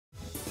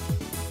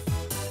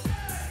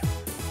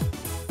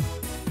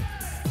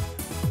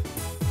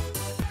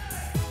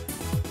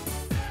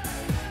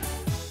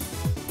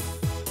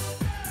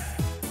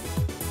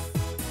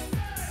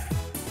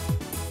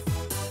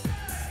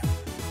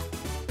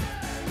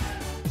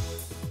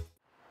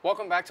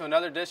Welcome back to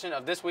another edition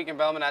of This Week in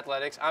Bellarmine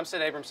Athletics. I'm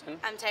Sid Abramson.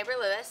 I'm Tabor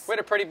Lewis. We had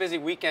a pretty busy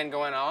weekend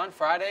going on.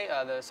 Friday,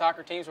 the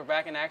soccer teams were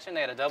back in action. They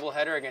had a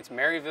doubleheader against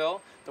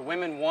Maryville. The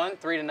women won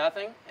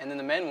 3-0, and then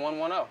the men won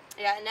 1-0.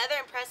 Yeah, another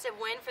impressive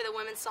win for the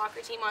women's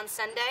soccer team on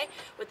Sunday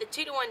with a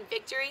 2-1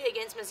 victory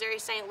against Missouri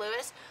St.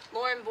 Louis.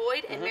 Lauren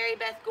Boyd and Mary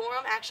Beth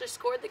Gorham actually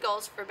scored the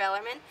goals for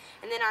Bellarmine,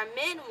 and then our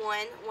men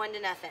won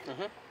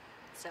 1-0.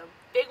 So,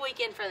 big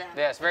weekend for them.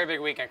 Yes, very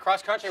big weekend.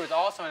 Cross country was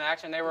also in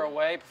action. They were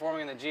away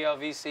performing in the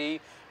GLVC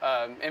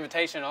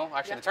Invitational,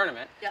 actually the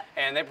tournament,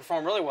 and they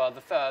performed really well.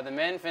 The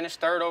men finished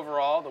third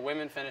overall. The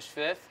women finished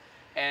fifth.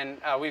 And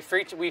we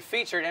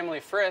featured Emily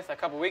Frith a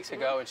couple weeks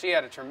ago, and she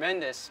had a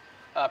tremendous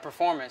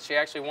performance. She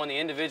actually won the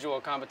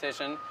individual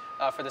competition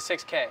for the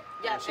 6K.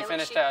 Yeah, she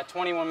finished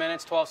 21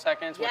 minutes, 12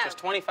 seconds, which is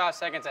 25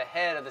 seconds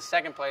ahead of the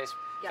second place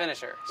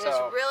finisher. It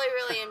was really,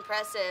 really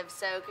impressive.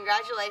 So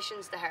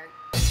congratulations to her.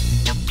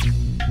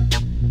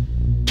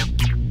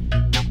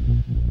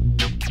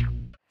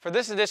 For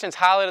this edition's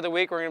highlight of the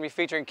week, we're going to be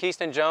featuring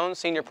Keyston Jones,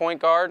 senior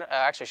point guard,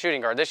 actually shooting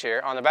guard this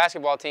year, on the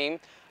basketball team.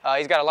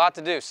 He's got a lot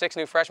to do. 6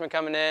 new freshmen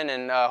coming in,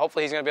 and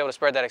hopefully he's going to be able to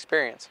spread that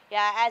experience.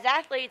 Yeah, as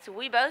athletes,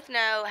 we both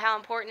know how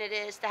important it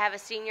is to have a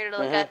senior to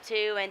look up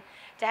to and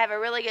to have a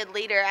really good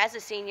leader as a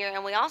senior.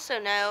 And we also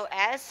know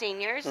as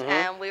seniors,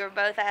 we were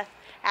both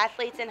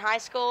athletes in high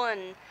school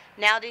and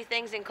now do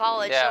things in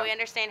college, so we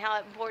understand how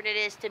important it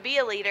is to be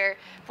a leader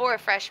for a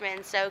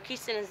freshman. So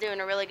Keyston is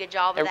doing a really good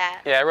job of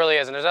that. Yeah, it really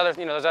is. And there's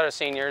other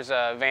seniors.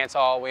 Vance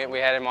Hall, we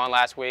had him on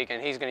last week,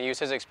 and he's going to use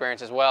his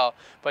experience as well.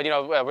 But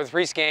with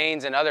Reese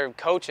Gaines and other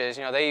coaches,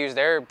 they use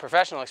their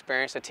professional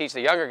experience to teach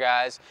the younger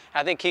guys.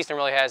 And I think Keyston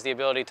really has the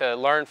ability to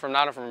learn from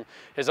not only from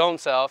his own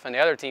self and the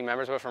other team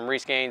members, but from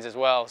Reese Gaines as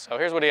well. So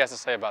here's what he has to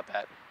say about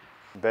that.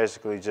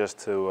 Basically, just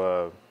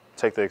to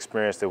take the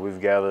experience that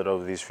we've gathered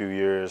over these few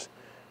years,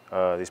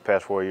 these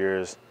past 4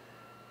 years,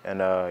 and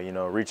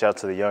reach out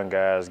to the young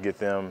guys, get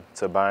them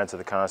to buy into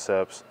the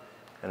concepts,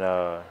 and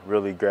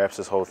really grasp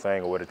this whole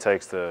thing of what it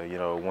takes to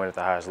win at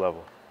the highest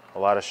level. A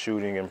lot of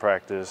shooting in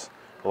practice,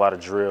 a lot of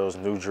drills,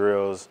 new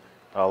drills,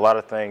 a lot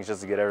of things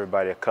just to get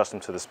everybody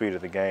accustomed to the speed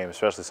of the game,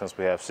 especially since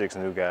we have 6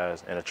 new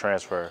guys and a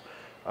transfer.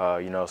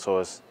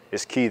 So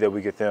it's key that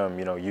we get them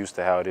used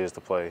to how it is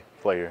to play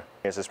here.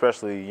 It's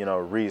especially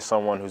Reese,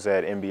 someone who's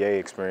had NBA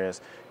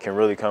experience, can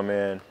really come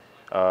in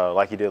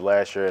like he did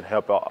last year and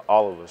help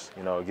all of us,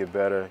 get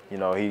better.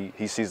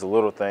 He sees the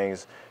little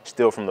things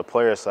still from the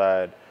player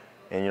side,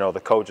 and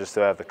the coaches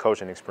still have the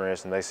coaching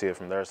experience and they see it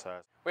from their side.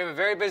 We have a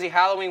very busy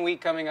Halloween week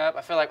coming up.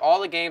 I feel like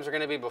all the games are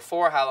going to be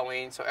before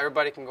Halloween, so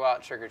everybody can go out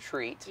and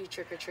trick-or-treat. You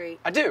trick-or-treat?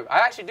 I do. I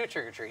actually do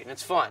trick-or-treat, and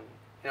it's fun.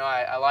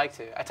 I like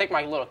to. I take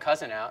my little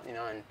cousin out,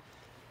 and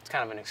it's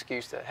kind of an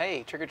excuse to,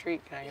 hey,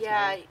 trick-or-treat, can I get some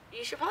candy?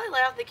 You should probably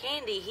let off the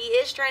candy. He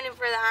is training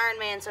for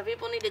the Ironman, so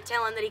people need to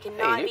tell him that he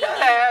cannot be eating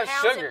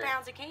pounds and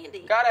pounds of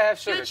candy. Gotta have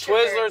sugar. Good sugar.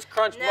 Twizzlers,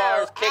 Crunch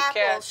Bars, Kit Kats.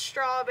 Apples,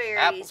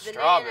 strawberries,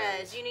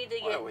 bananas. You need to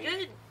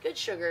get good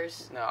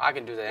sugars. No, I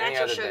can do that any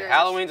Natural other sugars. day.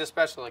 Halloween's a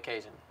special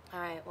occasion. All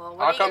right, well,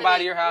 I'll come by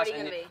to your house,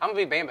 and and I'm going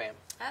to be Bam Bam.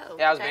 Oh,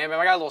 yeah, I was Bam Bam.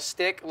 I got a little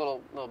stick, a little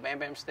Bam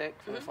Bam stick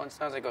from the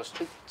Flintstones. It goes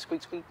squeak,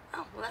 squeak, squeak.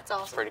 Oh, well, that's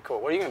awesome. It's pretty cool.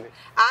 What are you going to be?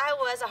 I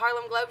was a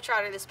Harlem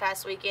Globetrotter this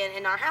past weekend,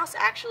 and our house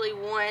actually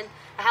won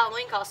a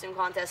Halloween costume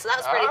contest, so that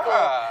was pretty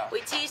cool.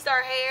 We teased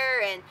our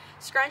hair and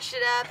scrunched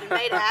it up and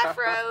made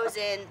afros,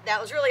 and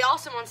that was really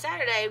awesome on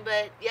Saturday,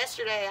 but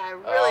yesterday I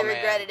really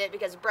regretted it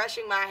because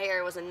brushing my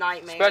hair was a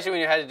nightmare. Especially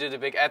when you had to do the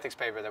big ethics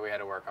paper that we had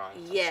to work on.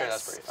 Yes, sure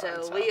that's pretty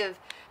fun, so we have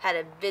had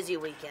a busy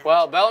weekend.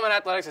 Well, Bellarmine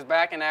Athletics is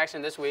back in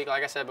action this week,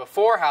 like I said,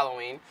 before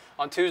Halloween.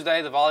 On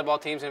Tuesday, the volleyball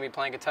team's going to be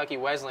playing Kentucky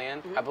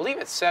Wesleyan. I believe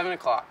it's 7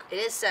 o'clock. It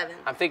is 7.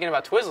 I'm thinking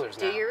about Twizzlers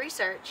now. Do your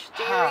research.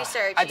 Do your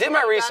research. I did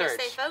my research.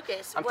 Stay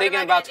focused. I'm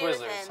thinking about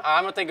Twizzlers.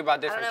 I'm going to think about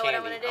different candy. I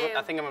don't know what I'm going to do.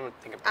 I think I'm going to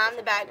think about I'm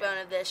the backbone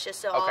of this,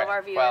 just so all of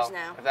our viewers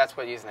know. If that's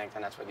what you think,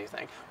 then that's what you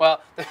think.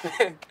 Well,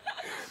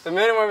 the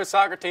men and women's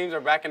soccer teams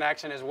are back in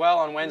action as well.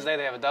 On Wednesday,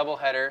 they have a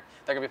doubleheader.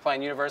 They're going to be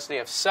playing University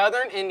of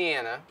Southern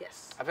Indiana.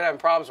 Yes. I've been having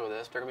problems with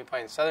this. They're going to be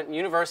playing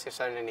University of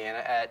Southern Indiana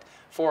at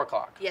 4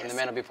 o'clock. Yes. And the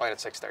men will be playing at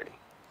 6:30.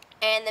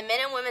 And the men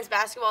and women's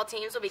basketball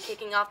teams will be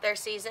kicking off their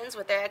seasons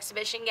with their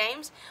exhibition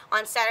games.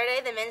 On Saturday,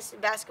 the men's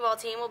basketball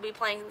team will be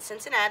playing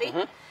Cincinnati.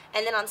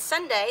 And then on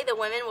Sunday, the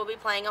women will be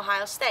playing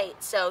Ohio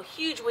State. So,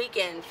 huge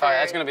weekend for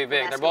that's going to be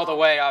big. They're both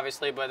away,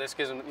 obviously, but this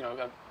gives them,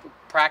 a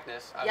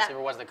practice. Obviously,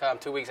 for what's to come.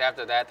 2 weeks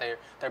after that,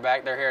 they're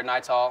back. They're here at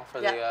Knights Hall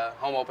for the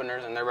home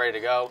openers, and they're ready to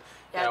go.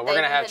 We're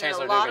going to have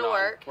Chancellor Dugan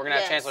on. We're going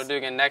to have Chancellor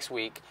Dugan next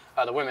week,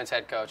 the women's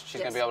head coach.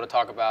 She's going to be able to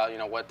talk about,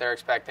 what they're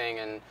expecting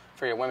and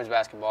for your women's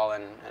basketball,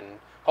 and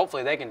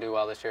hopefully they can do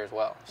well this year as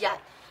well. So. Yeah.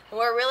 And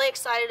we're really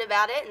excited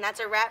about it, and that's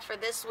a wrap for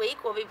this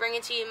week. We'll be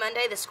bringing to you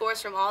Monday the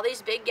scores from all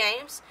these big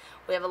games.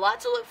 We have a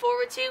lot to look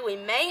forward to. We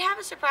may have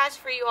a surprise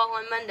for you all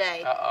on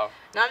Monday. Uh-oh.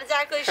 Not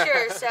exactly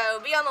sure, so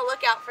be on the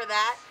lookout for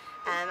that.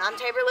 I'm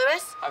Tabor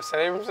Lewis. I'm Sid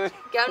Abramson.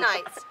 Go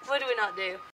Knights. What do we not do?